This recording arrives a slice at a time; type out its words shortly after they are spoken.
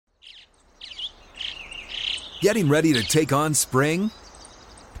Getting ready to take on spring?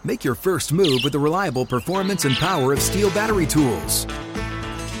 Make your first move with the reliable performance and power of Steel battery tools.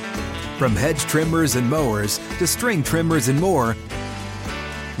 From hedge trimmers and mowers to string trimmers and more,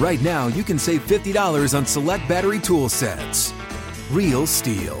 right now you can save $50 on select battery tool sets. Real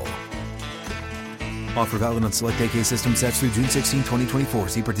Steel. Offer valid on select AK system sets through June 16, 2024.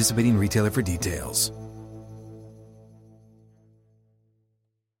 See participating retailer for details.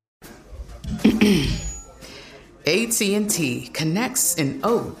 AT&T connects an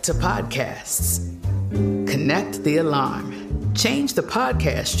ode to podcasts. Connect the alarm. Change the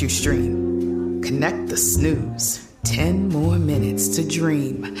podcast you stream. Connect the snooze. 10 more minutes to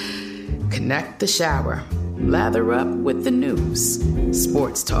dream. Connect the shower. Lather up with the news.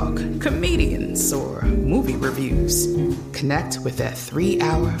 Sports talk, comedians, or movie reviews. Connect with that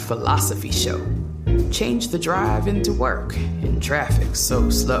 3-hour philosophy show. Change the drive into work in traffic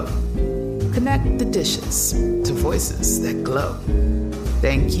so slow. Connect the dishes to voices that glow.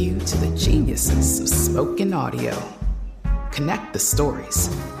 Thank you to the geniuses of spoken audio. Connect the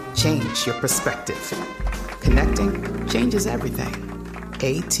stories. Change your perspective. Connecting changes everything.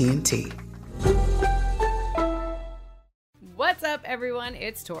 AT&T. What's up, everyone?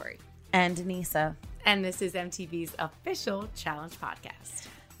 It's Tori. And Denisa. And this is MTV's official Challenge podcast.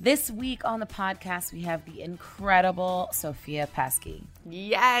 This week on the podcast, we have the incredible Sophia Pasky.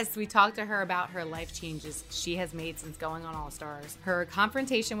 Yes, we talked to her about her life changes she has made since going on All Stars, her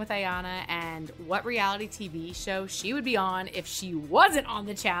confrontation with Ayanna, and what reality TV show she would be on if she wasn't on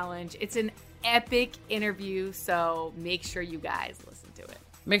the challenge. It's an epic interview, so make sure you guys listen to it.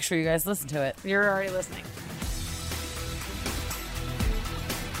 Make sure you guys listen to it. You're already listening.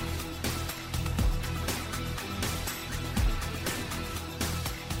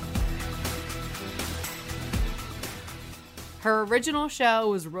 Her original show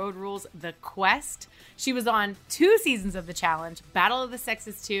was Road Rules: The Quest. She was on 2 seasons of The Challenge, Battle of the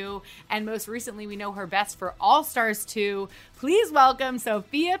Sexes 2, and most recently we know her best for All Stars 2. Please welcome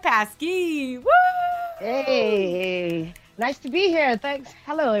Sophia Pasky. Woo! Hey, nice to be here. Thanks.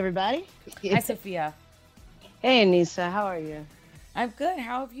 Hello, everybody. Hi, Sophia. Hey, Nisa. How are you? I'm good.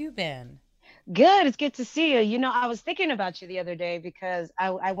 How have you been? Good. It's good to see you. You know, I was thinking about you the other day because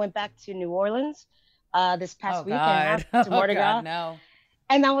I went back to New Orleans this past weekend to Mardi Gras. No.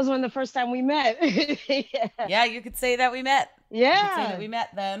 And that was when the first time we met. Yeah, you could say that we met. Yeah. You could say that we met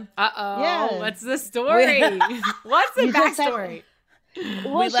then. Uh-oh. Yeah. What's the story? What's the backstory?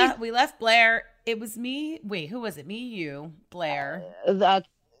 We left Blair. It was me. Wait, who was it? Me, you, Blair. With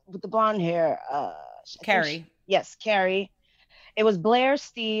the blonde hair. Carrie. Yes, Carrie. It was Blair,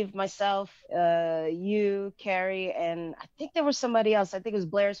 Steve, myself, you, Carrie, and I think there was somebody else. I think it was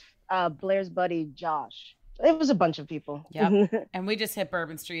Blair's buddy, Josh. It was a bunch of people. Yep. And we just hit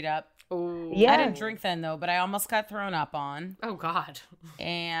Bourbon Street up. Ooh. Yeah. I didn't drink then, though, but I almost got thrown up on. Oh, God.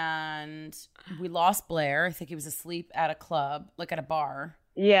 And we lost Blair. I think he was asleep at a club, like at a bar.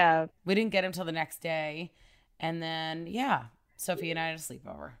 Yeah. We didn't get him till the next day. And then, yeah, Sophie and I had a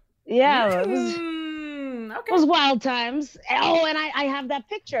sleepover. Yeah. Okay. It was wild times. Oh, and I have that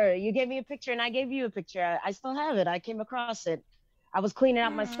picture. You gave me a picture and I gave you a picture. I still have it. I came across it. I was cleaning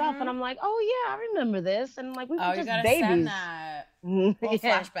out my stuff and I'm like, oh yeah, I remember this. And like, we were just gotta babies. send that. Little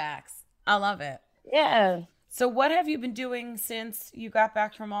flashbacks. I love it. Yeah. So what have you been doing since you got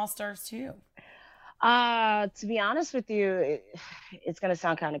back from All Stars 2? To be honest with you, it's going to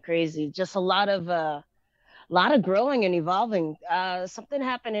sound kind of crazy. Just a lot of growing and evolving. Something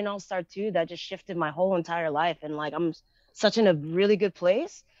happened in All Star 2 that just shifted my whole entire life. And like, I'm such in a really good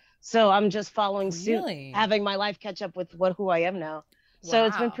place. So I'm just following suit, having my life catch up with who I am now. So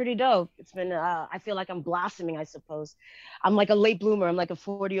It's been pretty dope. It's been, I feel like I'm blossoming, I suppose. I'm like a late bloomer. I'm like a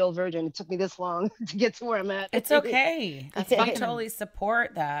 40-year-old virgin. It took me this long to get to where I'm at. It's okay. That's I totally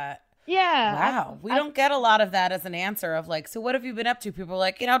support that. Yeah. Wow. We don't get a lot of that as an answer of like, so what have you been up to? People are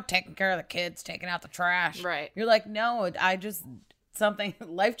like, taking care of the kids, taking out the trash. Right. You're like, no, something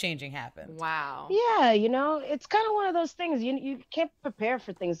life-changing happened. Wow. Yeah, it's kind of one of those things. You can't prepare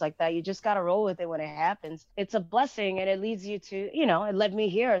for things like that. You just got to roll with it when it happens. It's a blessing, and it leads you to, it led me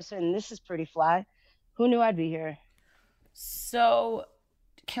here. So, and this is pretty fly. Who knew I'd be here? So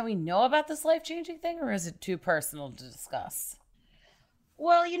can we know about this life-changing thing, or is it too personal to discuss?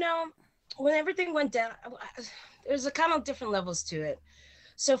 Well, when everything went down, there's a kind of different levels to it.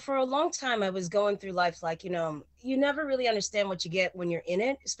 So for a long time, I was going through life like, you never really understand what you get when you're in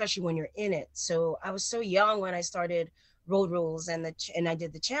it, especially when you're in it. So I was so young when I started Road Rules and I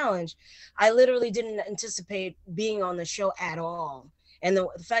did the challenge. I literally didn't anticipate being on the show at all. And the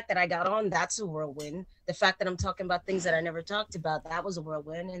fact that I got on, that's a whirlwind. The fact that I'm talking about things that I never talked about, that was a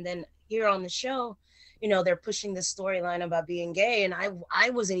whirlwind. And then here on the show, you know, they're pushing this storyline about being gay, and I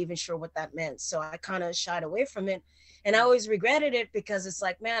wasn't even sure what that meant. So I kind of shied away from it. And I always regretted it because it's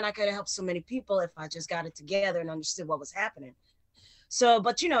like, man, I could have helped so many people if I just got it together and understood what was happening. So,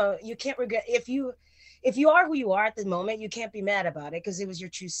 but you know, you can't regret if you are who you are at the moment, you can't be mad about it because it was your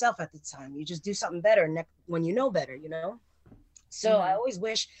true self at the time. You just do something better when you know better, you know? So I always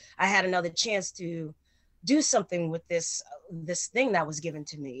wish I had another chance to do something with this thing that was given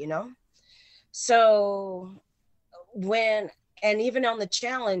to me, you know? So and even on the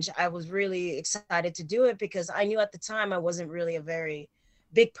challenge, I was really excited to do it because I knew at the time I wasn't really a very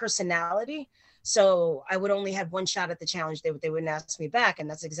big personality. So I would only have one shot at the challenge. They wouldn't ask me back. And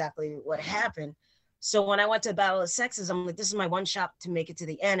that's exactly what happened. So when I went to Battle of Sexes, I'm like, this is my one shot to make it to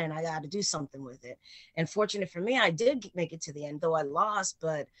the end, and I got to do something with it. And fortunate for me, I did make it to the end, though I lost,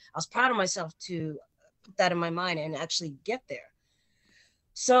 but I was proud of myself to put that in my mind and actually get there.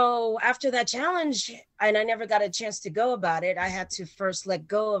 So after that challenge, and I never got a chance to go about it, I had to first let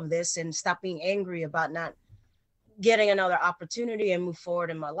go of this and stop being angry about not getting another opportunity and move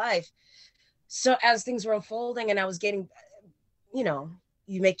forward in my life. So as things were unfolding and I was getting, you know,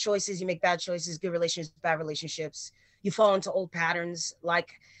 you make choices, you make bad choices, good relationships, bad relationships, you fall into old patterns.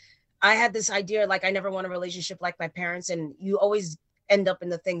 Like I had this idea, like I never want a relationship like my parents, and you always end up in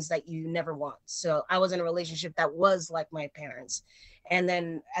the things that you never want. So I was in a relationship that was like my parents. And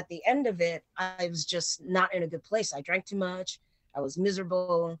then at the end of it, I was just not in a good place. I drank too much. I was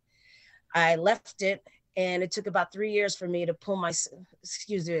miserable. I left it. And it took about 3 years for me to pull my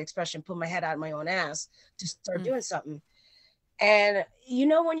head out of my own ass to start doing something. And you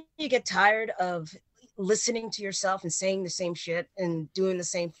know, when you get tired of listening to yourself and saying the same shit and doing the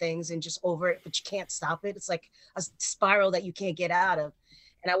same things and just over it, but you can't stop it. It's like a spiral that you can't get out of.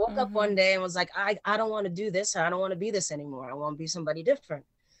 And I woke up one day and was like, I don't want to do this. I don't want to be this anymore. I want to be somebody different.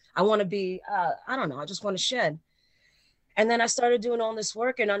 I want to be, I don't know. I just want to shed. And then I started doing all this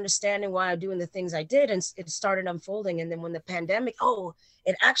work and understanding why I'm doing the things I did. And it started unfolding. And then when the pandemic,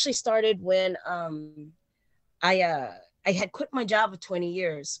 it actually started when I had quit my job of 20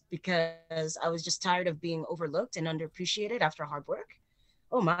 years because I was just tired of being overlooked and underappreciated after hard work.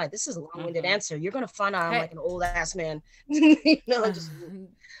 Oh my, this is a long-winded answer. You're going to find out I'm like an old ass man. You know, just,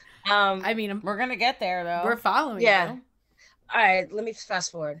 I mean, We're gonna get there though. we're following yeah. you. All right, let me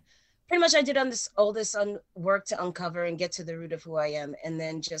fast forward. Pretty much I did all this work to uncover and get to the root of who I am, and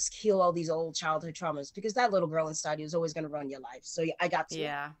then just heal all these old childhood traumas, because that little girl inside you is always going to run your life. So I got to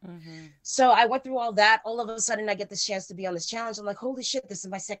it. So I went through all that. All of a sudden I get this chance to be on this challenge. I'm like, holy shit, this is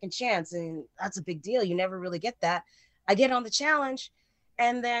my second chance. And that's a big deal. You never really get that. I get on the challenge,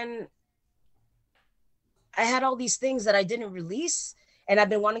 and then I had all these things that I didn't release, and I've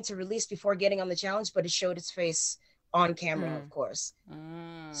been wanting to release before getting on the challenge, but it showed its face on camera, of course.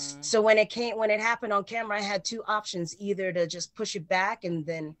 So when it happened on camera, I had two options: either to just push it back and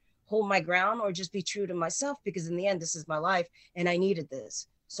then hold my ground, or just be true to myself, because in the end, this is my life and I needed this.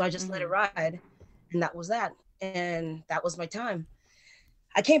 So I just let it ride, and that was that. And that was my time.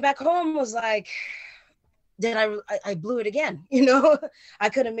 I came back home, was like, I blew it again. You know, I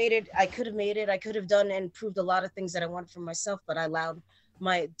could have made it. I could have done and proved a lot of things that I wanted for myself, but I allowed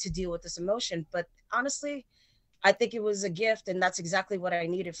to deal with this emotion. But honestly, I think it was a gift, and that's exactly what I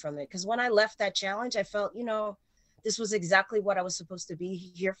needed from it. Because when I left that challenge, I felt, you know, this was exactly what I was supposed to be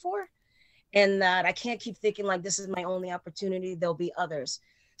here for, and that I can't keep thinking like this is my only opportunity. There'll be others.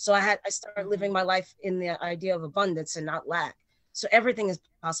 So I started living my life in the idea of abundance and not lack. So everything is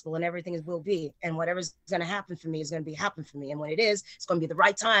possible and everything will be. And whatever's going to happen for me is going to happen for me. And when it is, it's going to be the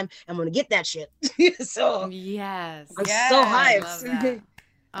right time. I'm going to get that shit. So yes, I'm so hyped. I love that.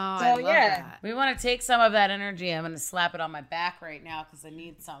 Oh, So, I love yeah. that. We want to take some of that energy. I'm going to slap it on my back right now because I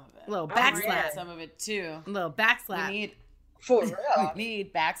need some of it. A little Oh, back yeah. slap. Some of it too. A little back We slap. need, For we real.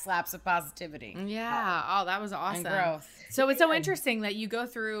 need back slaps of positivity Yeah. Oh, that was awesome. and growth. So it's so interesting that you go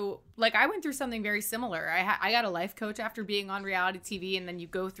through, like, I went through something very similar. I got a life coach after being on reality TV, and then you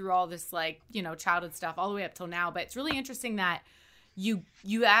go through all this, like, you know, childhood stuff all the way up till now. But it's really interesting that you've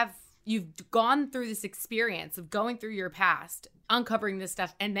gone through this experience of going through your past, uncovering this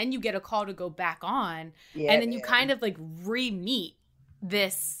stuff, and then you get a call to go back on, Yeah, and then you man. kind of like re-meet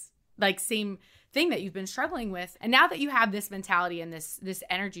this like same thing that you've been struggling with. And now that you have this mentality and this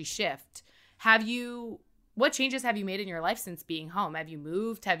energy shift, what changes have you made in your life since being home? Have you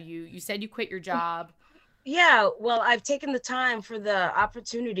moved? You said you quit your job? Yeah, well, I've taken the time for the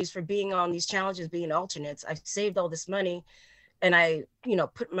opportunities for being on these challenges, being alternates. I've saved all this money, and I, you know,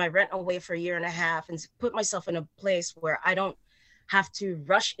 put my rent away for 1.5 years and put myself in a place where I don't have to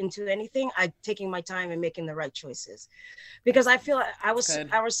rush into anything. I'm taking my time and making the right choices, because I feel I was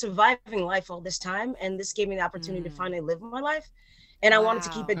surviving life all this time, and this gave me the opportunity to finally live my life. And I wanted to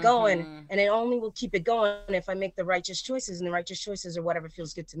keep it going, and it only will keep it going if I make the righteous choices, and the righteous choices are whatever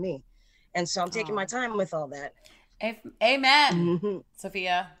feels good to me. And so I'm taking my time with all that. Amen,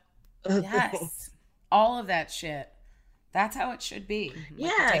 Sophia. Yes. All of that shit. That's how it should be.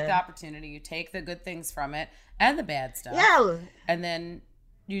 Like, you take the opportunity, you take the good things from it and the bad stuff. Yeah. And then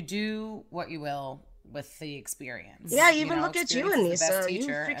you do what you will with the experience. Yeah, even look at you, Anissa. You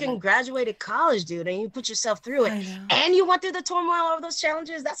freaking graduated college, dude, and you put yourself through it. And you went through the turmoil of those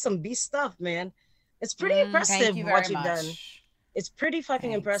challenges. That's some beast stuff, man. It's pretty impressive what you've done. It's pretty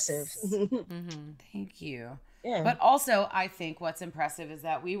fucking impressive. Thank you. Yeah. But also, I think what's impressive is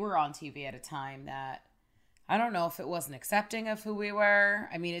that we were on TV at a time that, I don't know if it wasn't accepting of who we were.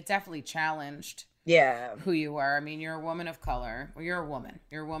 I mean, it definitely challenged who you were. I mean, you're a woman of color. Well, you're a woman.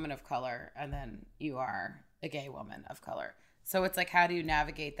 You're a woman of color. And then you are a gay woman of color. So it's like, how do you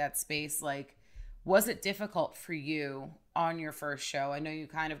navigate that space? Like, was it difficult for you on your first show? I know you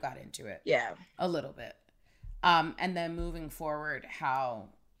kind of got into it. Yeah. A little bit. And then moving forward, how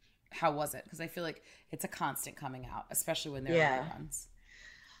was it? Because I feel like it's a constant coming out, especially when there are reruns.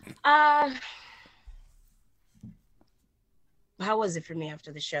 How was it for me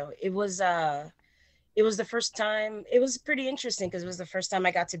after the show? It was the first time. It was pretty interesting because it was the first time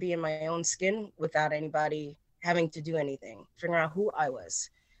I got to be in my own skin without anybody having to do anything, figuring out who I was.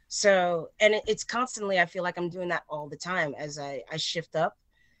 So, and it's constantly, I feel like I'm doing that all the time as I shift up.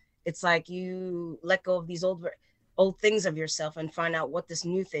 It's like you let go of these old things of yourself and find out what this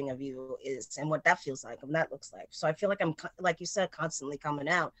new thing of you is and what that feels like and that looks like. So I feel like I'm, like you said, constantly coming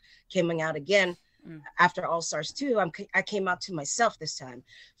out again. After All Stars 2, I came out to myself this time.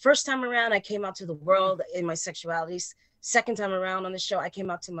 First time around, I came out to the world in my sexuality. Second time around on the show, I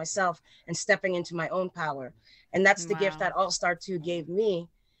came out to myself and stepping into my own power. And that's the gift that All Star 2 gave me.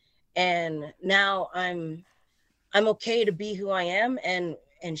 And now I'm okay to be who I am and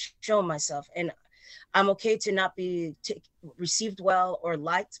show myself. And I'm okay to not be received well or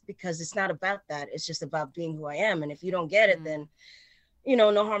liked, because it's not about that. It's just about being who I am. And if you don't get it, then, you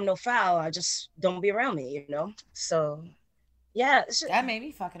know, no harm, no foul. I just don't be around me, you know? So, yeah. That made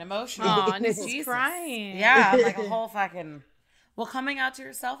me fucking emotional. Oh, and she's crying. Yeah, like a whole fucking... Well, coming out to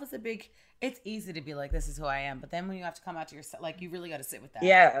yourself is a big... It's easy to be like, this is who I am. But then when you have to come out to yourself, like, you really got to sit with that.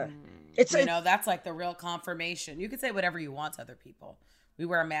 Yeah. That's like the real confirmation. You can say whatever you want to other people. We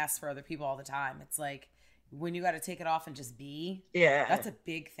wear a mask for other people all the time. It's like, when you got to take it off and just be, that's a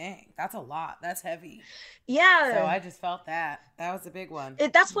big thing. That's a lot. That's heavy. Yeah. So I just felt that. That was a big one.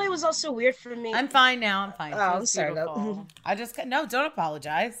 That's why it was also weird for me. I'm fine now. I'm fine. Oh, I'm sorry. I just, no, don't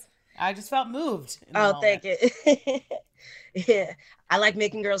apologize. I just felt moved. Thank you. Yeah. I like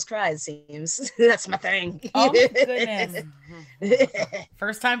making girls cry, it seems. That's my thing. Oh, my goodness.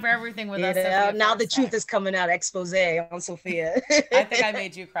 First time for everything with us. Now the truth is coming out. Expose on Sophia. I think I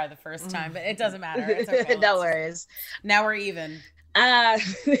made you cry the first time, but it doesn't matter. It's okay. No worries. Now we're even.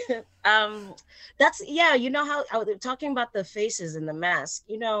 That's, you know how talking about the faces and the mask,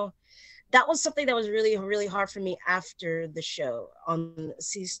 you know, that was something that was really, really hard for me after the show on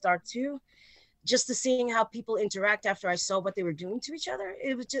C Star 2. Just to seeing how people interact after I saw what they were doing to each other.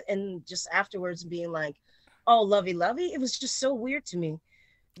 It was just, and just afterwards being like, oh, lovey. It was just so weird to me.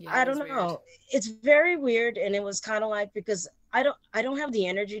 Yeah, I don't know. Weird. It's very weird. And it was kind of like, because I don't have the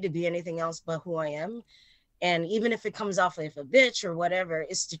energy to be anything else but who I am. And even if it comes off like a bitch or whatever,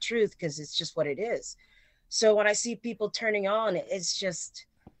 it's the truth, because it's just what it is. So when I see people turning on, it's just,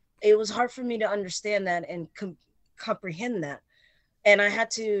 it was hard for me to understand that and comprehend that. And I had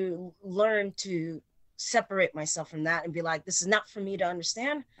to learn to separate myself from that and be like, this is not for me to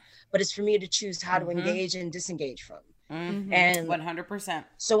understand, but it's for me to choose how to engage and disengage from. And 100%.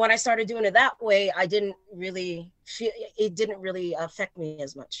 So when I started doing it that way, it didn't really affect me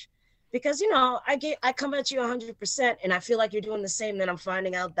as much, because, you know, I come at you 100% and I feel like you're doing the same. Then I'm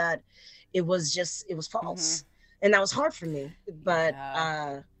finding out that it was false. And that was hard for me, but,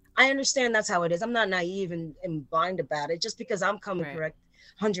 I understand that's how it is. I'm not naive and blind about it. Just because I'm coming correct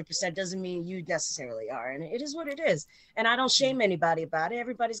 100% doesn't mean you necessarily are. And it is what it is. And I don't shame anybody about it.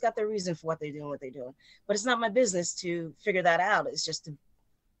 Everybody's got their reason for what they're doing, But it's not my business to figure that out. It's just to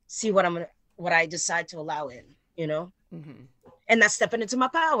see what I decide to allow in, you know? And that's stepping into my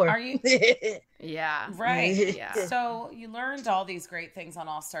power. Are you? Yeah. Right. Yeah. So you learned all these great things on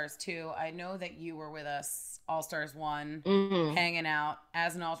All Stars 2. I know that you were with us All Stars 1, hanging out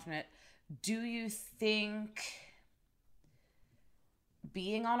as an alternate. Do you think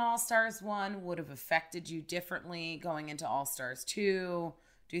being on All Stars 1 would have affected you differently going into All Stars 2?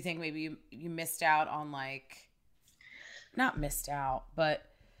 Do you think maybe you missed out on, like, not missed out, but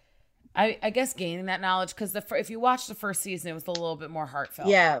I guess gaining that knowledge? Because if you watch the first season, it was a little bit more heartfelt,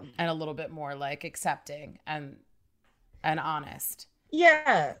 and a little bit more like accepting and honest.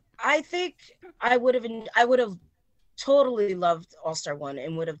 Yeah, I think I would have totally loved All Star 1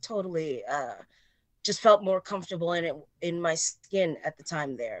 and would have totally just felt more comfortable in it, in my skin at the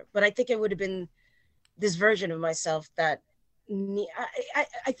time there. But I think it would have been this version of myself that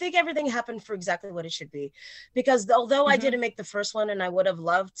I think everything happened for exactly what it should be, because although I didn't make the first one and I would have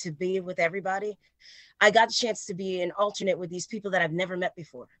loved to be with everybody, I got the chance to be an alternate with these people that I've never met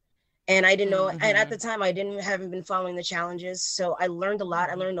before. And I didn't know, and at the time I haven't been following the challenges. So I learned a lot.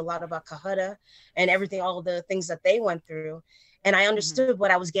 I learned a lot about Cohutta and everything, all the things that they went through. And I understood what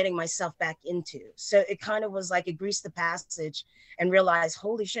I was getting myself back into. So it kind of was like it greased the passage and realized,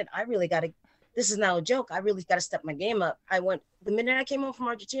 holy shit, I really got to, this is not a joke. I really got to step my game up. The minute I came home from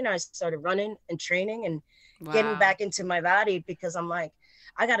Argentina, I started running and training and getting back into my body, because I'm like,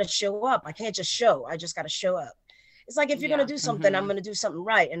 I got to show up. I can't just show. I just got to show up. It's like, if you're going to do something, I'm going to do something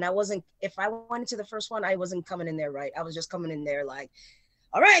right. And if I went into the first one, I wasn't coming in there right. I was just coming in there like,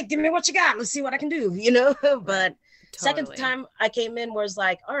 all right, give me what you got. Let's see what I can do, But second time I came in was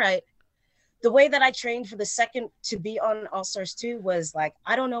like, all right, the way that I trained for the second to be on All Stars 2 was like,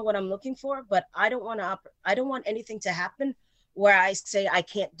 I don't know what I'm looking for, but I don't want anything to happen where I say I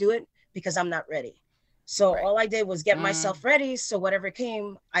can't do it because I'm not ready. So all I did was get myself ready. So whatever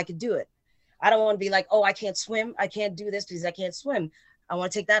came, I could do it. I don't want to be like, oh, I can't swim. I can't do this because I can't swim. I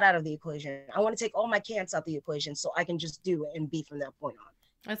want to take that out of the equation. I want to take all my can'ts out the equation so I can just do it and be from that point on.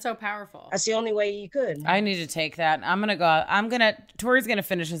 That's so powerful. That's the only way you could. I need to take that. Tori's going to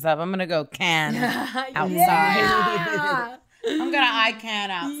finish this up. I'm going to go can outside. Yeah. I'm going to I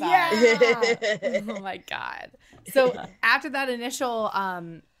can outside. Yeah. Oh my God. So after that initial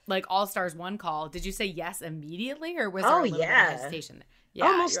like All Stars 1 call, did you say yes immediately, or was there a little bit of hesitation? Yeah,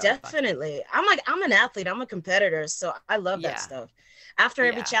 almost definitely. I'm an athlete. I'm a competitor. So I love that stuff. After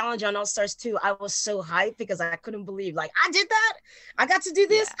every challenge on All Stars 2, I was so hyped because I couldn't believe, like, I did that. I got to do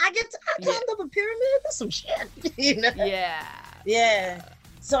this. I climbed up a pyramid. That's some shit. Yeah.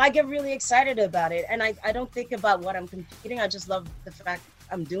 So I get really excited about it. And I don't think about what I'm competing. I just love the fact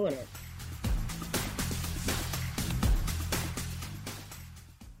I'm doing it.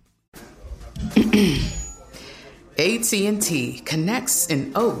 AT&T connects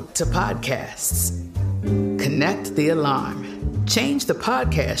an ode to podcasts. Connect the alarm. Change the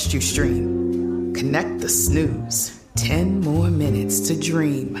podcast you stream. Connect the snooze. 10 more minutes to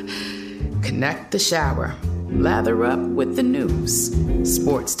dream. Connect the shower. Lather up with the news.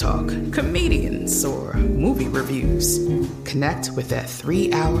 Sports talk, comedians, or movie reviews. Connect with that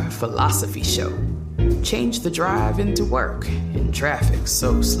 3-hour philosophy show. Change the drive into work in traffic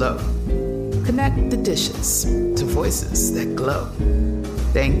so slow. Connect the dishes to voices that glow.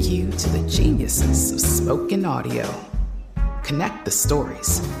 Thank you to the geniuses of spoken audio. Connect the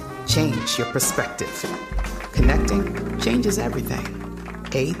stories. Change your perspective. Connecting changes everything.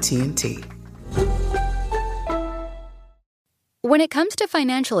 AT&T. When it comes to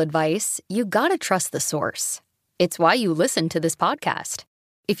financial advice, you gotta trust the source. It's why you listen to this podcast.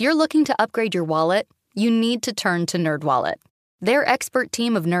 If you're looking to upgrade your wallet, you need to turn to NerdWallet. Their expert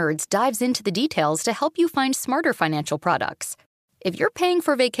team of nerds dives into the details to help you find smarter financial products. If you're paying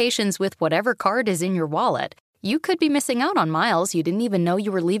for vacations with whatever card is in your wallet, you could be missing out on miles you didn't even know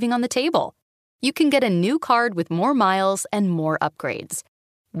you were leaving on the table. You can get a new card with more miles and more upgrades.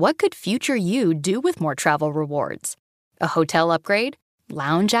 What could future you do with more travel rewards? A hotel upgrade?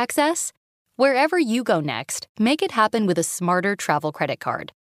 Lounge access? Wherever you go next, make it happen with a smarter travel credit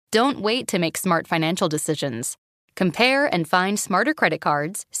card. Don't wait to make smart financial decisions. Compare and find smarter credit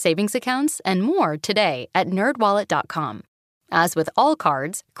cards, savings accounts, and more today at nerdwallet.com. As with all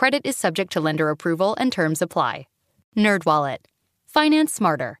cards, credit is subject to lender approval and terms apply. NerdWallet. Finance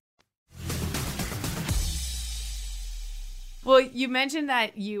smarter. Well, you mentioned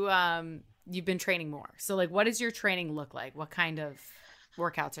that you've been training more. So, like, what does your training look like? What kind of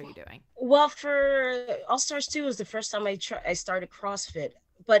workouts are you doing? Well, for All Stars 2 was the first time I started CrossFit.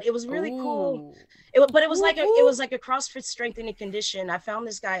 But it was really cool. It was like a CrossFit strength and condition. I found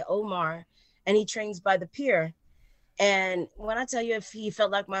this guy Omar, and he trains by the pier. And when I tell you, if he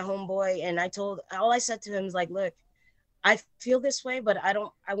felt like my homeboy, and all I said to him is like, look, I feel this way, but I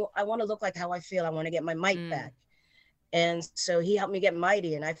want to look like how I feel. I want to get my might back. And so he helped me get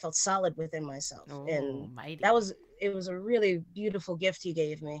mighty, and I felt solid within myself. And mighty. It was a really beautiful gift he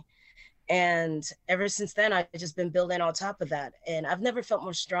gave me. And ever since then, I've just been building on top of that. And I've never felt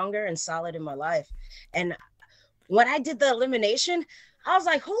more stronger and solid in my life. And when I did the elimination, I was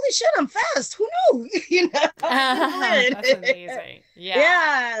like, holy shit, I'm fast. Who knew? You know? That's amazing. Yeah.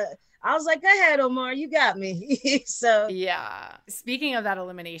 Yeah. I was like, go ahead, Omar, you got me. So yeah. Speaking of that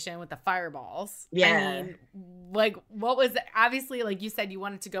elimination with the fireballs, yeah. I mean, like, what was obviously, like you said, you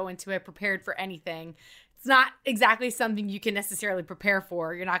wanted to go into it prepared for anything. It's not exactly something you can necessarily prepare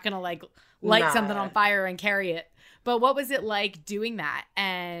for. You're not going to like light something on fire and carry it. But what was it like doing that?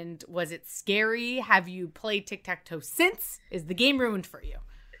 And was it scary? Have you played tic-tac-toe since? Is the game ruined for you?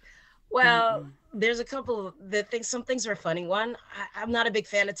 Well, there's a couple of the things. Some things are funny. One, I'm not a big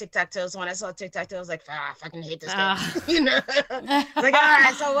fan of tic-tac-toe. So when I saw tic-tac-toe, I was like, I fucking hate this game. You know? Like, all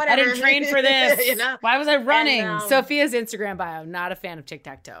right, so whatever. I didn't train for this. You know? Why was I running? And, Sophia's Instagram bio, not a fan of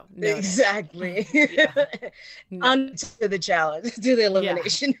tic-tac-toe. Noted. Exactly. Onto the challenge, to the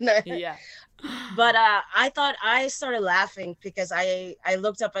elimination. Yeah. But I thought, I started laughing because I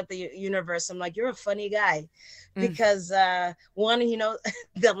looked up at the universe. I'm like, you're a funny guy. Because one, you know,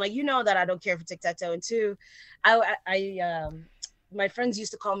 I'm like, you know that I don't care for tic-tac-toe. And two, I my friends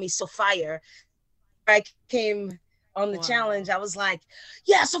used to call me Sophia. I came on the challenge. I was like,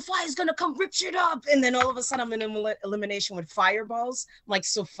 yeah, Sophia's gonna come rip shit up. And then all of a sudden I'm in elimination with fireballs. I'm like,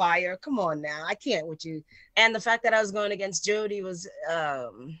 Sophia, come on now. I can't with you. And the fact that I was going against Jody was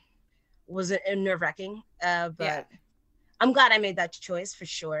nerve-wracking. But I'm glad I made that choice for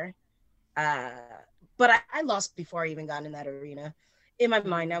sure. But I lost before I even got in that arena. In my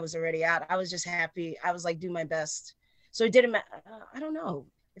mind, I was already out. I was just happy. I was like, do my best. So it didn't matter. I don't know.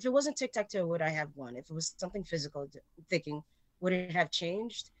 If it wasn't tic-tac-toe, would I have won? If it was something physical, thinking, would it have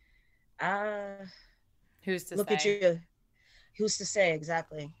changed? Who's to look say? At you. Who's to say?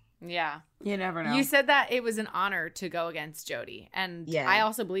 Exactly. Yeah. You never know. You said that it was an honor to go against Jody. And yeah. I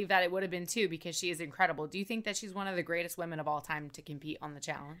also believe that it would have been too, because she is incredible. Do you think that she's one of the greatest women of all time to compete on the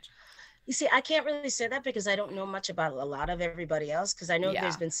challenge? You see, I can't really say that because I don't know much about a lot of everybody else. Because I know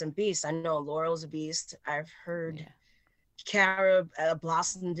there's been some beasts. I know Laurel's a beast. I've heard Cara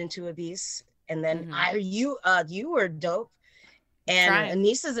blossomed into a beast. And then you were dope. And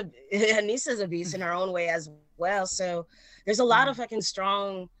Anissa's a beast in her own way as well. So there's a lot of fucking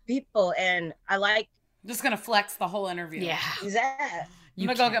strong people. And I like. I'm just going to flex the whole interview. Yeah. Exactly. I'm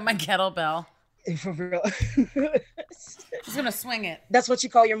going to go get my kettlebell. For real. Just gonna swing it. That's what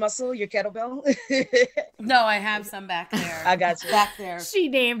you call your muscle, your kettlebell? No, I have some back there. I got you. Back there. She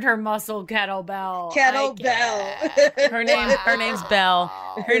named her muscle kettlebell. Kettlebell. Her name's Belle.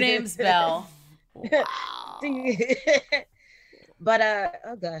 Her name's Belle. Wow. But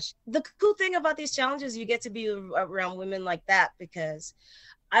oh gosh. The cool thing about these challenges, you get to be around women like that because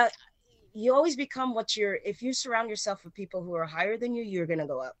you always become if you surround yourself with people who are higher than you, you're gonna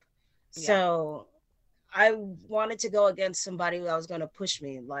go up. Yeah. So I wanted to go against somebody who was going to push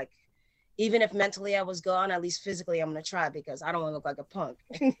me. Like, even if mentally I was gone, at least physically I'm going to try because I don't want to look like a punk,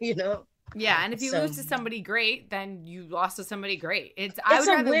 you know? Yeah. And if you lose to somebody great, then you lost to somebody great. It's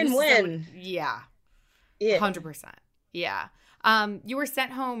a win-win. Yeah. 100%. Yeah. You were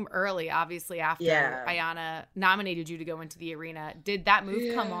sent home early, obviously, after Ayanna nominated you to go into the arena. Did that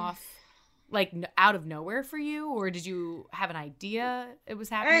move come off like out of nowhere for you, or did you have an idea it was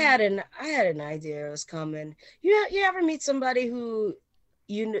happening? I had an idea it was coming. You ever meet somebody who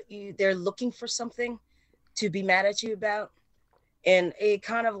they're looking for something to be mad at you about? And it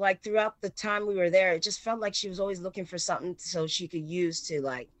kind of like throughout the time we were there, it just felt like she was always looking for something so she could use to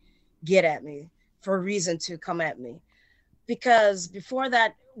like get at me, for a reason to come at me. Because before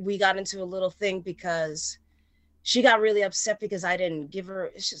that, we got into a little thing because she got really upset because I didn't give her,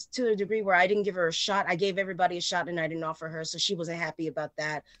 it's just to a degree where I didn't give her a shot. I gave everybody a shot and I didn't offer her. So she wasn't happy about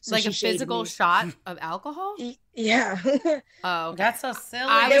that. So like a physical shot of alcohol? Yeah. Oh, okay. That's so silly.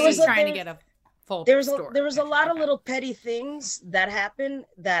 I was just trying to get a full story. There was a lot of little petty things that happened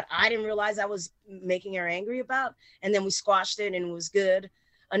that I didn't realize I was making her angry about. And then we squashed it and it was good.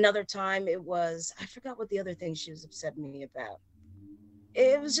 Another time it was, I forgot what the other thing she was upset me about.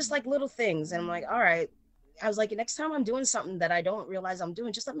 It was just like little things. And I'm like, all right. I was like, next time I'm doing something that I don't realize I'm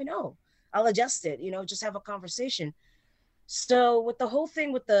doing, just let me know. I'll adjust it, just have a conversation. So with the whole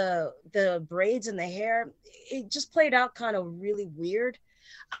thing with the braids and the hair, it just played out kind of really weird.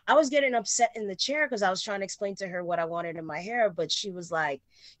 I was getting upset in the chair because I was trying to explain to her what I wanted in my hair, but she was like,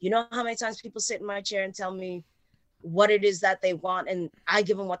 you know how many times people sit in my chair and tell me what it is that they want, and I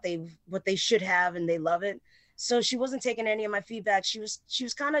give them what they should have and they love it. So she wasn't taking any of my feedback. She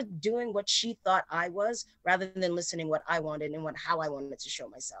was kind of doing what she thought I was rather than listening what I wanted and how I wanted to show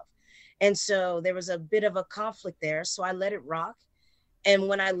myself. And so there was a bit of a conflict there. So I let it rock. And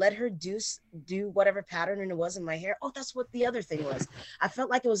when I let her do whatever pattern it was in my hair, oh, that's what the other thing was. I felt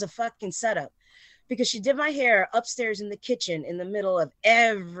like it was a fucking setup because she did my hair upstairs in the kitchen in the middle of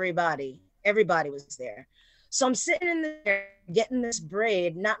everybody. Everybody was there. So I'm sitting in there getting this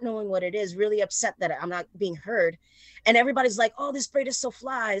braid, not knowing what it is, really upset that I'm not being heard. And everybody's like, oh, this braid is so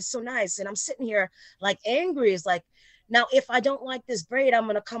fly, it's so nice. And I'm sitting here like angry. It's like, now, if I don't like this braid, I'm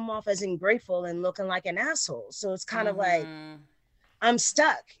going to come off as ungrateful and looking like an asshole. So it's kind of like, I'm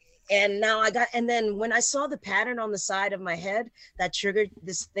stuck. And now and then when I saw the pattern on the side of my head, that triggered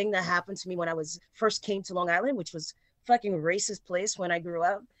this thing that happened to me when I first came to Long Island, which was fucking racist place when I grew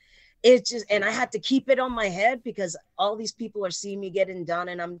up. And I had to keep it on my head because all these people are seeing me getting done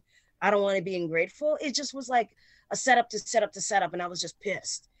and I don't want to be ungrateful. It just was like a setup to set up to set up. And I was just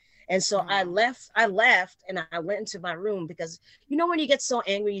pissed. And so I left and I went into my room because, you know, when you get so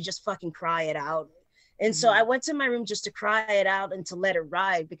angry, you just fucking cry it out. And so I went to my room just to cry it out and to let it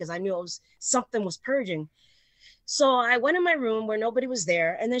ride because I knew something was purging. So I went in my room where nobody was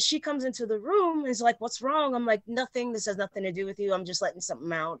there. And then she comes into the room and is like, what's wrong? I'm like, nothing. This has nothing to do with you. I'm just letting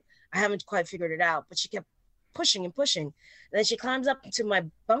something out. I haven't quite figured it out. But she kept pushing and pushing. And then she climbs up into my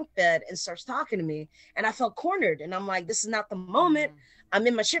bunk bed and starts talking to me. And I felt cornered. And I'm like, this is not the moment. I'm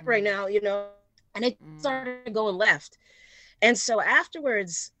in my shit right now, you know. And it started going left. And so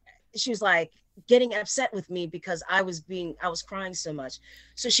afterwards, she was like getting upset with me because I was crying so much.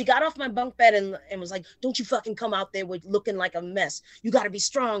 So she got off my bunk bed and was like, don't you fucking come out there with looking like a mess. You got to be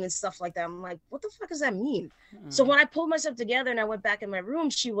strong and stuff like that. I'm like, what the fuck does that mean? So when I pulled myself together and I went back in my room,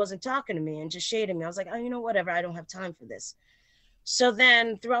 she wasn't talking to me and just shading me. I was like, oh, you know, whatever. I don't have time for this. So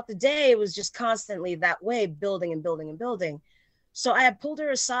then throughout the day, it was just constantly that way, building and building and building. So I had pulled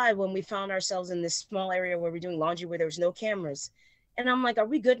her aside when we found ourselves in this small area where we're doing laundry, where there was no cameras. And I'm like, are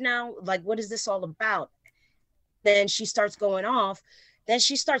we good now? Like, what is this all about? Then she starts going off. Then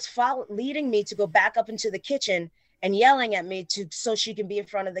she starts leading me to go back up into the kitchen and yelling at me so she can be in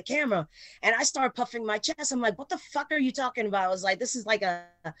front of the camera. And I start puffing my chest. I'm like, what the fuck are you talking about? I was like, this is like a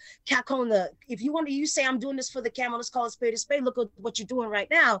cat calling if you say I'm doing this for the camera, let's call it spade a spade. Look at what you're doing right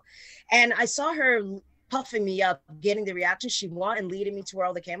now. And I saw her puffing me up, getting the reaction she wanted and leading me to where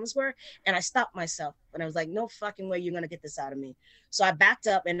all the cameras were. And I stopped myself and I was like, no fucking way you're going to get this out of me. So I backed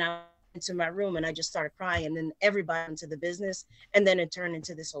up and I went into my room and I just started crying. And then everybody into the business. And then it turned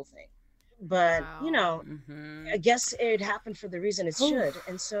into this whole thing. But, you know, I guess it happened for the reason it should.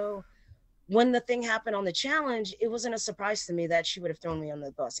 And so when the thing happened on the challenge, it wasn't a surprise to me that she would have thrown me on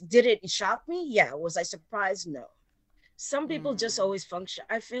the bus. Did it shock me? Yeah. Was I surprised? No. Some people just always function.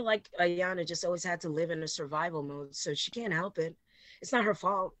 I feel like Ayanna just always had to live in a survival mode, so she can't help it. It's not her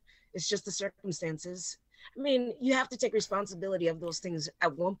fault. It's just the circumstances. I mean, you have to take responsibility of those things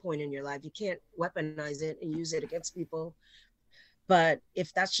at one point in your life. You can't weaponize it and use it against people. But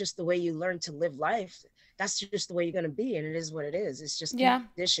if that's just the way you learn to live life, that's just the way you're going to be. And it is what it is. It's just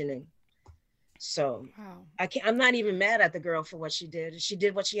conditioning. So I'm not even mad at the girl for what she did. She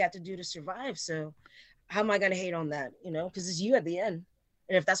did what she had to do to survive. So how am I going to hate on that? You know, because it's you at the end.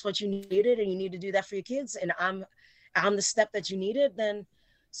 And if that's what you needed and you need to do that for your kids and I'm the step that you needed, then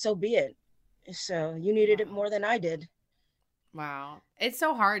so be it. So you needed it more than I did. Wow. It's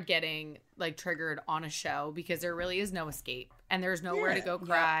so hard getting like triggered on a show because there really is no escape and there's nowhere to go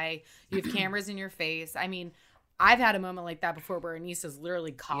cry. You have cameras in your face. I mean, I've had a moment like that before where Anissa's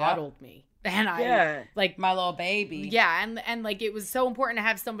literally coddled me. And I like my little baby. Yeah. And like, it was so important to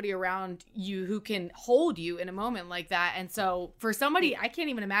have somebody around you who can hold you in a moment like that. And so for somebody, I can't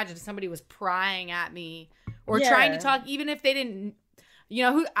even imagine if somebody was prying at me or trying to talk, even if they didn't, you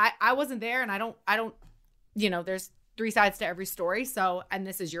know, I wasn't there and I don't, you know, there's 3 sides to every story. So, and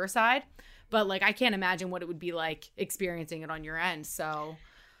this is your side, but like, I can't imagine what it would be like experiencing it on your end. So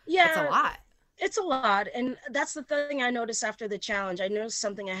it's a lot. It's a lot. And that's the thing I noticed after the challenge. I noticed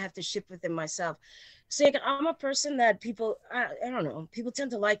something I have to shift within myself. So I'm a person that people, I don't know, people tend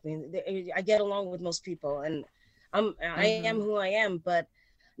to like me. I get along with most people and I am who I am, but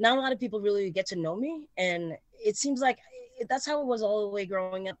not a lot of people really get to know me. And it seems like that's how it was all the way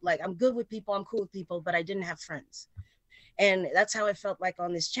growing up. Like I'm good with people, I'm cool with people, but I didn't have friends. And that's how I felt like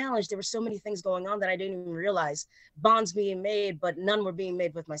on this challenge. There were so many things going on that I didn't even realize. Bonds being made, but none were being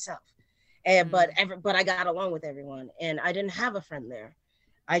made with myself. And but I got along with everyone and I didn't have a friend there.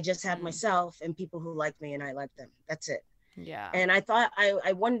 I just had myself and people who liked me and I liked them. That's it. Yeah. And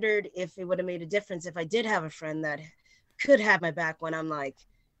I wondered if it would have made a difference if I did have a friend that could have my back when I'm like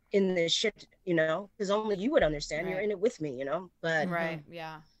in this shit, you know, because only you would understand. You're in it with me, you know. But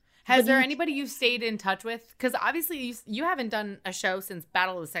yeah. Has there anybody you've stayed in touch with? Because obviously you haven't done a show since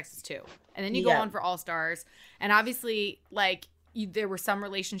Battle of the Sexes 2. And then you go on for All Stars. And obviously, like, there were some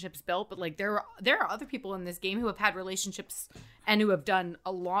relationships built, but like there are other people in this game who have had relationships and who have done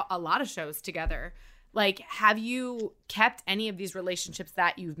a lot of shows together. Like, have you kept any of these relationships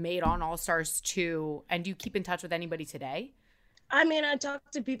that you've made on All Stars 2, and do you keep in touch with anybody today? I mean, I talk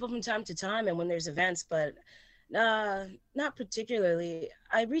to people from time to time and when there's events, but not particularly.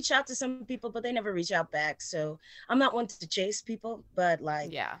 I reach out to some people, but they never reach out back. So I'm not one to chase people, but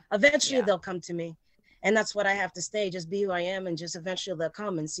like, eventually they'll come to me. And that's what I have to stay, just be who I am, and just eventually they'll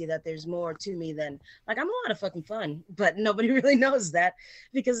come and see that there's more to me than, like, I'm a lot of fucking fun, but nobody really knows that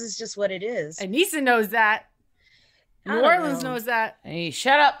because it's just what it is. Anissa knows that. New Orleans knows that. Hey,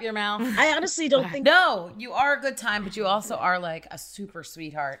 shut up your mouth. I honestly don't think. No, you are a good time, but you also are like a super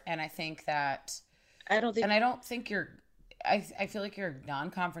sweetheart. And I think that. I don't think you're. I feel like you're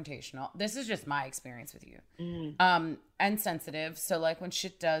non-confrontational. This is just my experience with you. And sensitive. So like when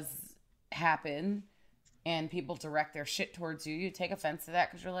shit does happen and people direct their shit towards you, you take offense to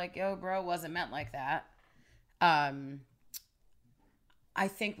that because you're like, yo, bro, it wasn't meant like that. I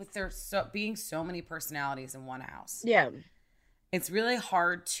think with there being so many personalities in one house. Yeah. It's really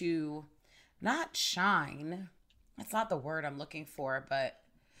hard to not shine. That's not the word I'm looking for, but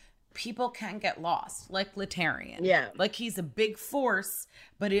people can get lost. Like Laterrian. Yeah. Like he's a big force,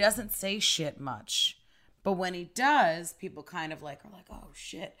 but he doesn't say shit much. But when he does, people kind of like are like, oh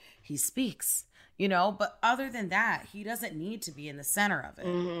shit, he speaks. You know, but other than that, he doesn't need to be in the center of it.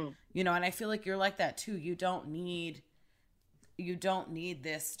 Mm-hmm. You know, and I feel like you're like that too. You don't need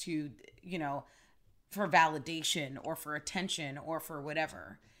this to, you know, for validation or for attention or for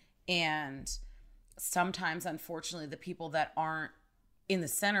whatever. And sometimes, unfortunately, the people that aren't in the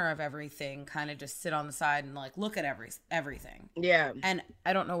center of everything kind of just sit on the side and like look at everything. Yeah. And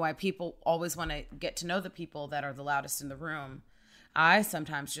I don't know why people always want to get to know the people that are the loudest in the room. I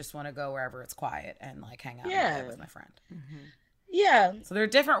sometimes just want to go wherever it's quiet and like hang out with my friend. Mm-hmm. Yeah. So there are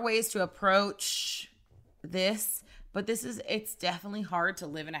different ways to approach this, but it's definitely hard to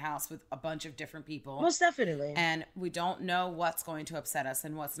live in a house with a bunch of different people. Most definitely. And we don't know what's going to upset us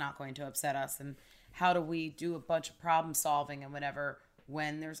and what's not going to upset us. And how do we do a bunch of problem solving and whatever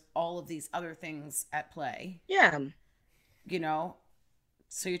when there's all of these other things at play? Yeah. You know,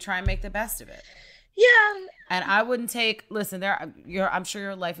 so you try and make the best of it. Yeah. And I wouldn't listen, I'm sure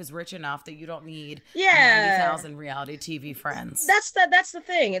your life is rich enough that you don't need 90,000 reality TV friends. That's the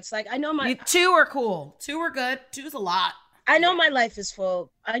thing. It's like, I know two are cool. Two are good. Two's a lot. I know my life is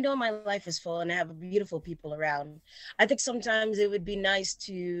full. And I have beautiful people around. I think sometimes it would be nice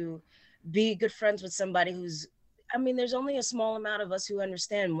to be good friends with somebody there's only a small amount of us who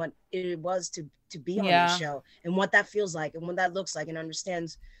understand what it was to be on the show and what that feels like and what that looks like and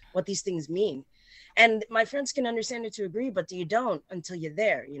understands what these things mean. And my friends can understand it to agree, but you don't until you're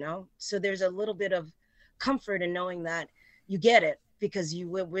there, you know? So there's a little bit of comfort in knowing that you get it because you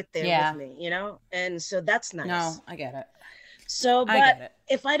were with me, you know? And so that's nice. No, I get it. So, but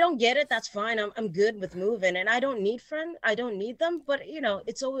if I don't get it, that's fine. I'm good with moving, and I don't need friends. I don't need them, but you know,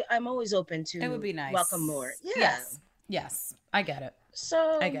 I'm always open to. It would be nice. Welcome more. Yeah. Yes. I get it.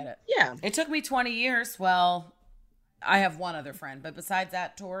 So I get it. Yeah. It took me 20 years. Well, I have one other friend, but besides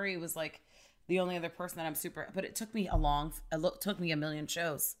that, Tori was like the only other person that but it took me took me a million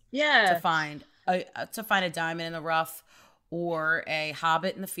shows. Yeah. To find a diamond in the rough or a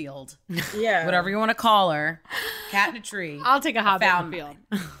hobbit in the field. Yeah. Whatever you want to call her. Cat in a tree. I'll take a hobbit in the field.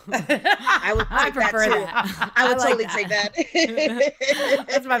 I prefer that. I would totally take that.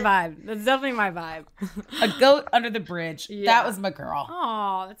 That's my vibe. That's definitely my vibe. A goat under the bridge. Yeah. That was my girl.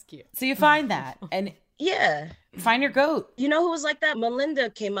 Oh, that's cute. So you find that. And find your goat. You know who was like that? Melinda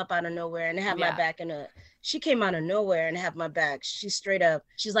came up out of nowhere and had my back she came out of nowhere and had my back. She's straight up.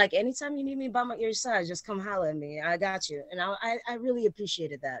 She's like, anytime you need me by your side, just come holler at me. I got you. And I really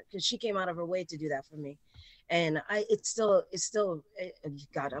appreciated that because she came out of her way to do that for me. And it's still,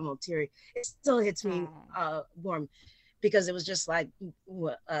 God, I'm all teary. It still hits me warm because it was just like,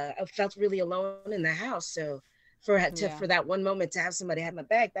 I felt really alone in the house. So for that one moment to have somebody have my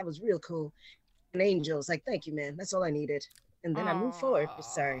back, that was real cool. And angels, like, thank you, man. That's all I needed. And then I moved forward.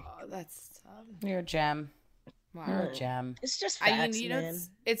 Sorry. That's you're a gem. Wow. You're a gem. It's just facts, man.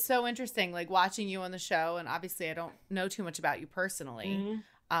 It's so interesting, like watching you on the show. And obviously, I don't know too much about you personally,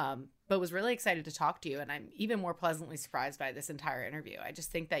 but was really excited to talk to you. And I'm even more pleasantly surprised by this entire interview. I just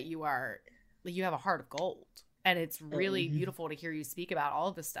think that you have a heart of gold. And it's really beautiful to hear you speak about all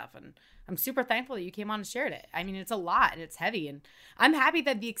of this stuff. And I'm super thankful that you came on and shared it. I mean, it's a lot and it's heavy. And I'm happy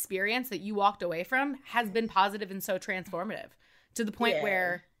that the experience that you walked away from has been positive and so transformative to the point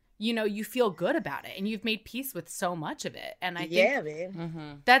where, you know, you feel good about it and you've made peace with so much of it. And I think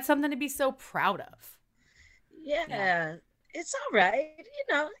man. That's something to be so proud of. Yeah. It's all right.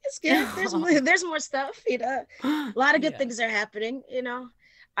 It's good. There's more stuff, a lot of good things are happening,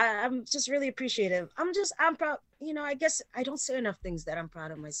 I'm just really appreciative. I'm proud, I guess I don't say enough things that I'm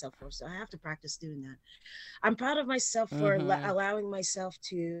proud of myself for, so I have to practice doing that. I'm proud of myself for allowing myself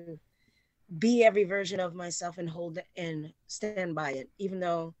to be every version of myself and hold it and stand by it, even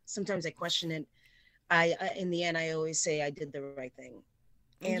though sometimes I question it. In the end, I always say I did the right thing.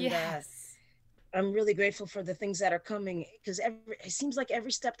 And yes. I'm really grateful for the things that are coming, because it seems like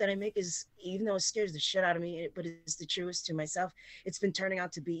every step that I make is, even though it scares the shit out of me, but it's the truest to myself. It's been turning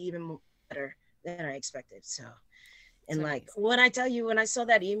out to be even better than I expected. So, and like when I tell you, when I saw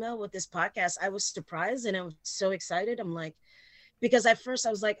that email with this podcast, I was surprised and I was so excited. I'm like, because at first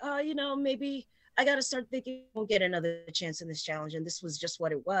I was like, oh, maybe I got to start thinking we'll get another chance in this challenge. And this was just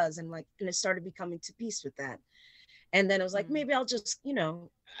what it was. And it started becoming to peace with that. And then I was like, maybe I'll just,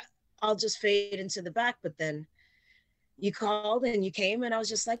 I'll just fade into the back. But then you called and you came and I was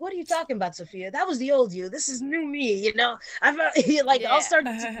just like, what are you talking about, Sophia? That was the old you. This is new me. I felt like All-Star.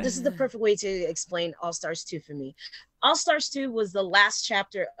 This is the perfect way to explain All-Stars 2 for me. All-Stars 2 was the last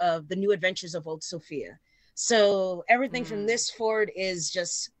chapter of the new adventures of old Sophia. So everything from this forward is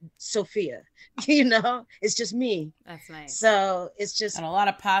just Sophia, it's just me. That's nice. So it's just. And a lot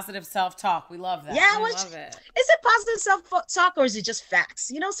of positive self-talk. We love that. Yeah. We love it. Is it positive self-talk or is it just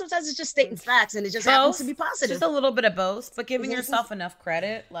facts? Sometimes it's just stating facts and it just happens to be positive. Just a little bit of both, but giving yourself enough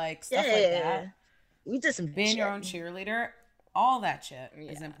credit, like stuff like that. We did some being your own cheerleader, all that shit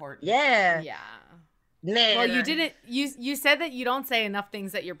is important. Yeah. Yeah. Man. Well, you didn't. You said that you don't say enough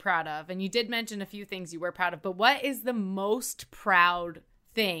things that you're proud of, and you did mention a few things you were proud of. But what is the most proud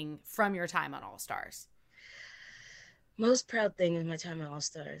thing from your time on All Stars? Most proud thing in my time on All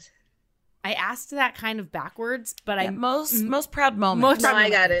Stars. I asked that kind of backwards, but most proud moment.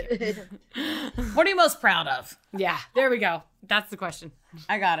 I got it. What are you most proud of? Yeah, there we go. That's the question.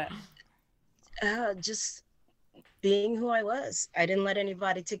 I got it. Just being who I was. I didn't let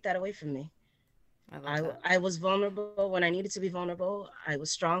anybody take that away from me. I was vulnerable when I needed to be vulnerable. I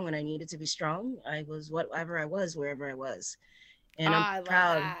was strong when I needed to be strong. I was whatever I was, wherever I was. And I'm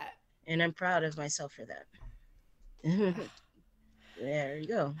proud. And I'm proud of myself for that. There you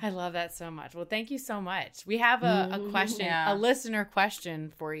go. I love that so much. Well, thank you so much. We have a question, a listener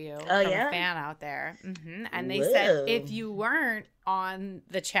question for you from a fan out there. And they said, if you weren't on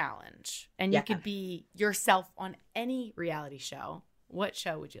the challenge and you could be yourself on any reality show, what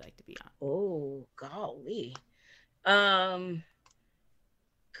show would you like to be on? Oh, golly.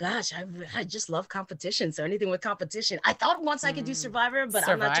 Gosh, I just love competition. So anything with competition. I thought once I could do Survivor, but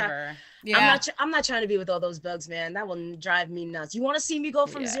Survivor. I'm not trying to be with all those bugs, man. That will drive me nuts. You want to see me go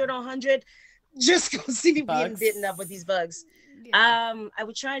from 0 to 100? Just go see me getting bitten up with these bugs. I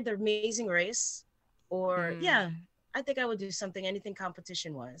would try The Amazing Race, or I think I would do anything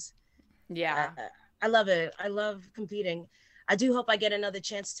competition wise. Yeah, I love it. I love competing. I do hope I get another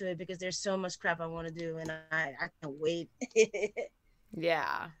chance to it because there's so much crap I want to do, and I can't wait.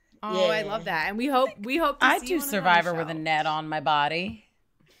 Yeah. Oh, I love that. And we hope I do Survivor with a net on my body.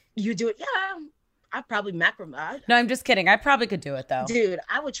 You do it? Yeah. I'd probably macrame. No, I'm just kidding. I probably could do it though. Dude,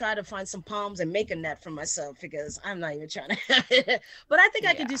 I would try to find some palms and make a net for myself because I'm not even trying to. But I think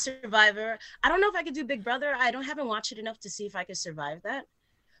I could do Survivor. I don't know if I could do Big Brother. haven't watched it enough to see if I could survive that.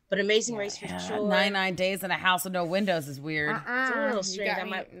 But Amazing Race for sure. 99 days in a house with no windows is weird. It's a little strange.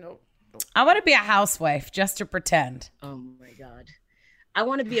 I want to be a housewife just to pretend. Oh my God. I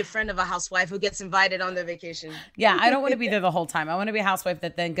want to be a friend of a housewife who gets invited on their vacation. Yeah, I don't want to be there the whole time. I want to be a housewife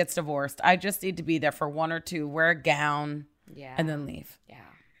that then gets divorced. I just need to be there for 1 or 2, wear a gown, and then leave. Yeah.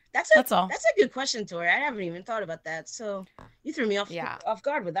 That's all. That's a good question, Tori. I haven't even thought about that. So you threw me off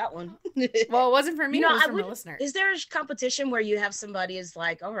guard with that one. Well, it wasn't for me. It was from the listener. Is there a competition where you have somebody is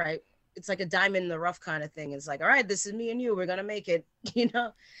like, all right, it's like a diamond in the rough kind of thing. It's like, all right, this is me and you. We're going to make it.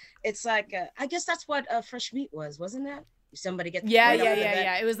 It's like, I guess that's what Fresh Meat was, wasn't that? Somebody gets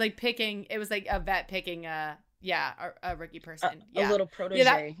It was like a vet picking a rookie person. A little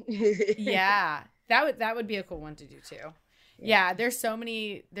protege. That would be a cool one to do too. Yeah, there's so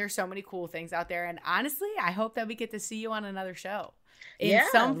many cool things out there, and honestly, I hope that we get to see you on another show in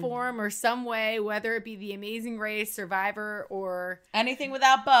some form or some way, whether it be The Amazing Race, Survivor, or anything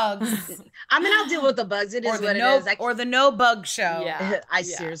without bugs. I mean, I'll deal with the bugs. It is what it is. Or the no bug show. Yeah, I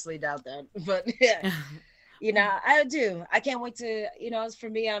seriously doubt that, but yeah. I do. I can't wait to, for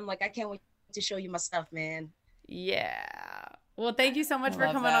me, I'm like, I can't wait to show you my stuff, man. Yeah. Well, thank you so much for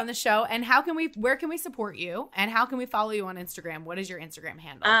coming on the show. And where can we support you? And how can we follow you on Instagram? What is your Instagram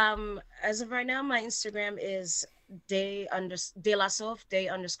handle? As of right now, my Instagram is day_la_soph.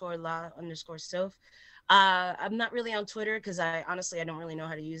 I'm not really on Twitter because I don't really know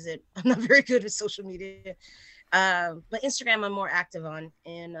how to use it. I'm not very good with social media. But Instagram I'm more active on.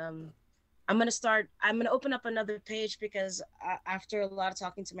 And I'm going to open up another page because after a lot of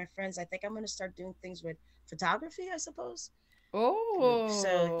talking to my friends, I think I'm going to start doing things with photography, I suppose. Oh,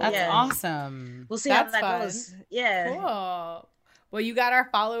 so that's awesome. We'll see how that goes. Yeah. Cool. Well, you got our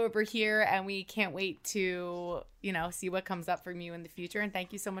follow over here, and we can't wait to, see what comes up from you in the future. And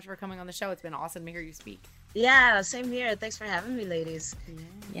thank you so much for coming on the show. It's been awesome to hear you speak. Yeah, same here. Thanks for having me, ladies.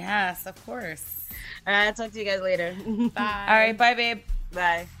 Yes, of course. All right, I'll talk to you guys later. Bye. All right, bye, babe.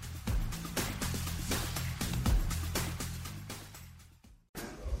 Bye.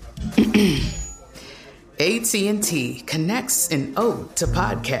 AT&T connects an ode to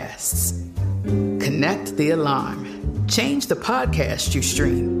podcasts. Connect the alarm. Change the podcast you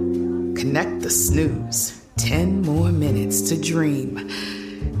stream. Connect the snooze. 10 more minutes to dream.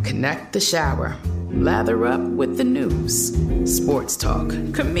 Connect the shower. Lather up with the news. Sports talk,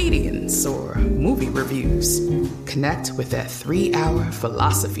 comedians, or movie reviews. Connect with that 3-hour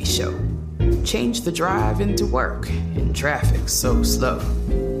philosophy show. Change the drive into work in traffic so slow.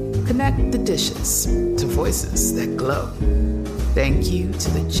 Connect the dishes to voices that glow. Thank you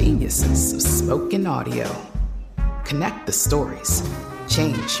to the geniuses of spoken audio. Connect the stories.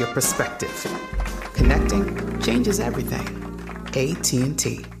 Change your perspective. Connecting changes everything.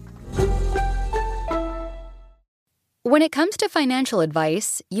 AT&T. When it comes to financial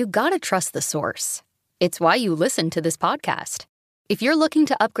advice, you gotta trust the source. It's why you listen to this podcast. If you're looking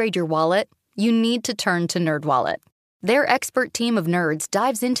to upgrade your wallet, you need to turn to NerdWallet. Their expert team of nerds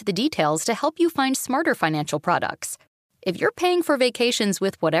dives into the details to help you find smarter financial products. If you're paying for vacations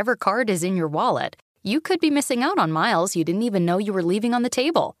with whatever card is in your wallet, you could be missing out on miles you didn't even know you were leaving on the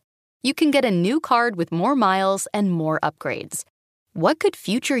table. You can get a new card with more miles and more upgrades. What could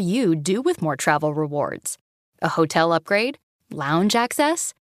future you do with more travel rewards? A hotel upgrade? Lounge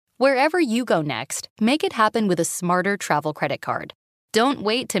access? Wherever you go next, make it happen with a smarter travel credit card. Don't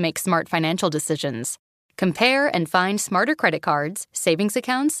wait to make smart financial decisions. Compare and find smarter credit cards, savings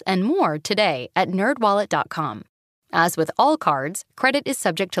accounts, and more today at nerdwallet.com. As with all cards, credit is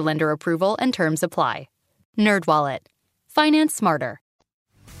subject to lender approval and terms apply. NerdWallet. Finance smarter.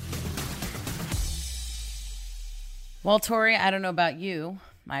 Well, Tori, I don't know about you.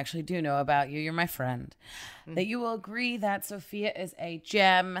 I actually do know about you. You're my friend. That you will agree that Sophia is a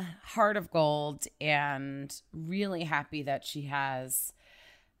gem, heart of gold, and really happy that she has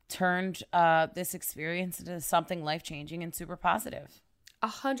turned this experience into something life-changing and super positive.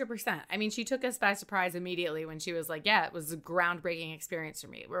 100%. I mean, she took us by surprise immediately when she was like, yeah, it was a groundbreaking experience for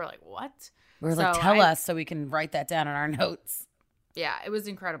me. We were like, what? We were like, tell us so we can write that down in our notes. Yeah, it was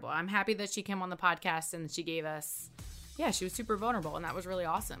incredible. I'm happy that she came on the podcast and she gave us, she was super vulnerable, and that was really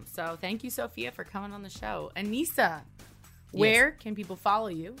awesome. So thank you, Sophia, for coming on the show. Anissa, where can people follow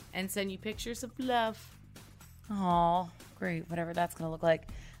you and send you pictures of love? Oh, great. Whatever that's going to look like.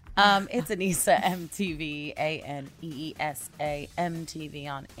 It's Anissa MTV, ANEESA MTV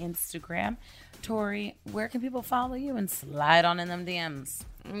on Instagram. Tori, where can people follow you and slide on in them DMs?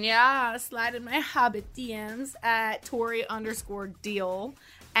 Yeah, slide in my Hobbit DMs at Tori_Deal.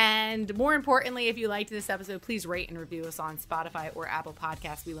 And more importantly, if you liked this episode, please rate and review us on Spotify or Apple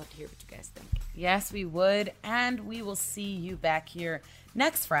Podcasts. We love to hear what you guys think. Yes, we would. And we will see you back here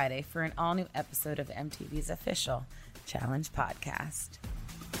next Friday for an all-new episode of MTV's official Challenge podcast.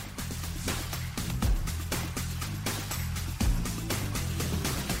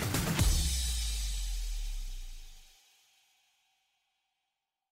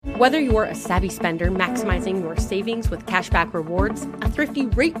 Whether you're a savvy spender maximizing your savings with cashback rewards, a thrifty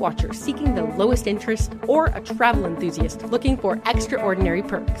rate watcher seeking the lowest interest, or a travel enthusiast looking for extraordinary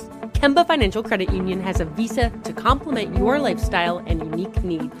perks, Kemba Financial Credit Union has a visa to complement your lifestyle and unique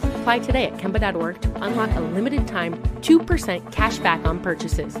needs. Apply today at Kemba.org to unlock a limited time 2% cash back on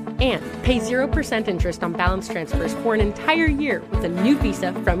purchases and pay 0% interest on balance transfers for an entire year with a new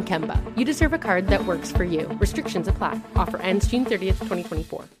visa from Kemba. You deserve a card that works for you. Restrictions apply. Offer ends June 30th,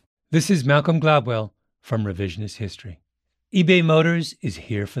 2024. This is Malcolm Gladwell from Revisionist History. eBay Motors is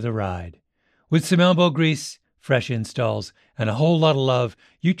here for the ride. With some elbow grease, fresh installs, and a whole lot of love,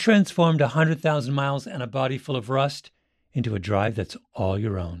 you transformed 100,000 miles and a body full of rust into a drive that's all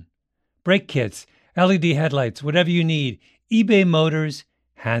your own. Brake kits, LED headlights, whatever you need, eBay Motors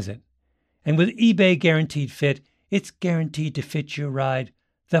has it. And with eBay Guaranteed Fit, it's guaranteed to fit your ride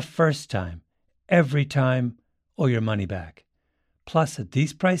the first time, every time, or your money back. Plus, at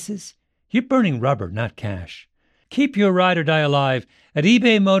these prices, you're burning rubber, not cash. Keep your ride or die alive at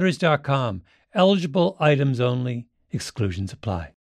ebaymotors.com. Eligible items only. Exclusions apply.